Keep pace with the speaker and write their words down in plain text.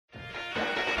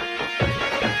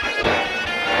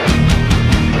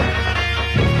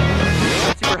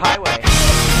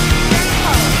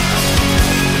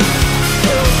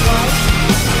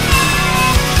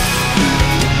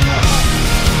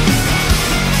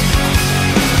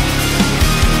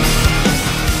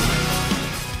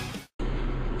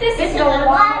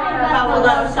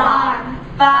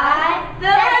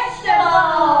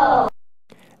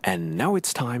And now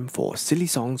it's time for Silly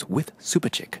Songs with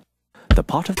Superchick, the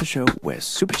part of the show where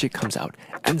Superchick comes out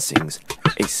and sings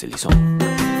a silly song.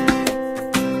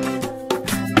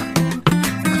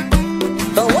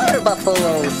 The Water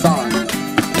Buffalo Song.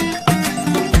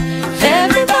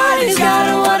 Everybody's got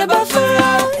a water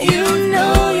buffalo. You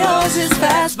know yours is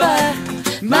fast, but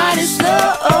mine is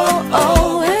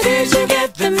slow. Where did you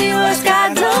get the newest?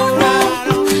 I don't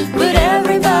know. But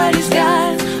everybody's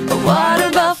got a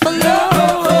water buffalo.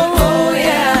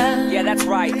 Yeah, that's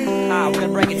right. We're gonna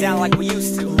break it down like we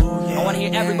used to. I wanna hear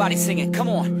everybody sing it. Come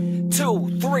on.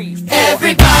 2, 3, 4.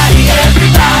 Everybody,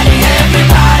 everybody,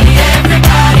 everybody,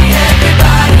 everybody,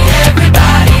 everybody,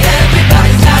 everybody,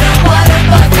 everybody's got a water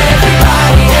buffalo.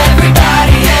 Everybody,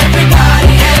 everybody,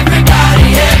 everybody, everybody,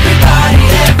 everybody,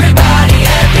 everybody,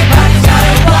 everybody's got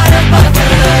a water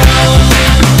buffalo.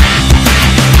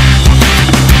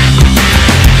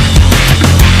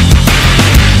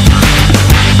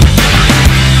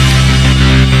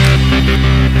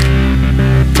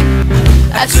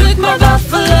 I took my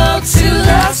buffalo to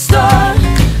the store.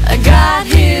 I got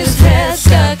his head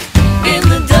stuck in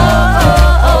the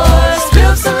door.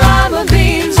 Spilled some lima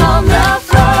beans on the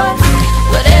floor.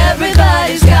 But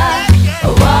everybody's got a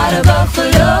water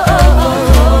buffalo.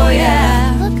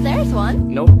 Yeah. Look, there's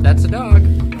one. Nope, that's a dog.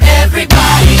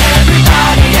 Everybody,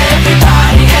 everybody,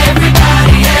 everybody,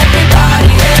 everybody, everybody,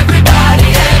 everybody,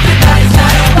 everybody's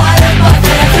got a water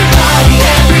buffalo. Everybody,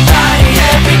 everybody,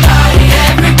 everybody,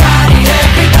 everybody,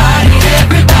 everybody,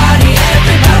 everybody,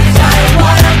 everybody's got a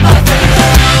water buffalo.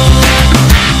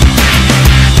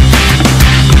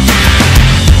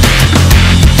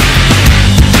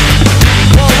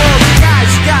 Whoa,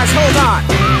 guys, hold on.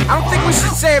 I don't think we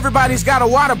should say everybody's got a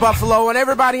water buffalo and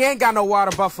everybody ain't got no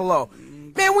water buffalo.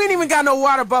 Man, we ain't even got no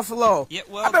water buffalo. Yeah,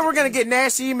 well, I bet we're gonna get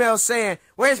nasty emails saying,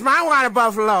 "Where's my water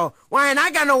buffalo? Why ain't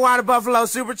I got no water buffalo,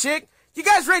 Superchick?" You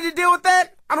guys ready to deal with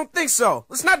that? I don't think so.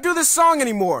 Let's not do this song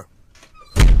anymore.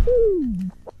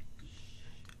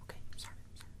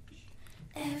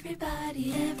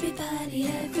 Everybody, everybody,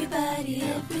 everybody,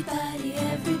 everybody,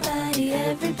 everybody,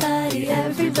 everybody,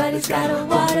 everybody's got a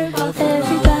water buffalo.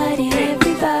 Everybody,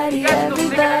 everybody,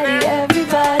 everybody,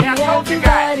 everybody,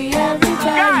 everybody,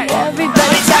 everybody,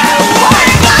 everybody's got a water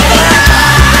buffalo.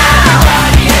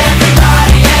 Everybody,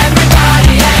 everybody,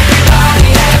 everybody,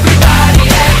 everybody, everybody,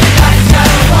 everybody's got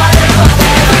a water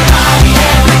buffalo. Everybody,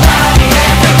 everybody,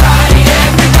 everybody,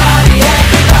 everybody,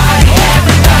 everybody,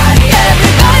 everybody,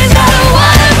 everybody's got a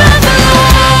water buffalo.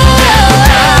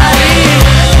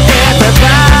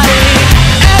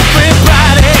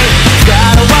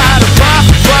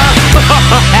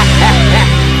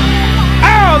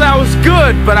 Oh, that was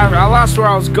good, but I lost where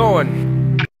I was going.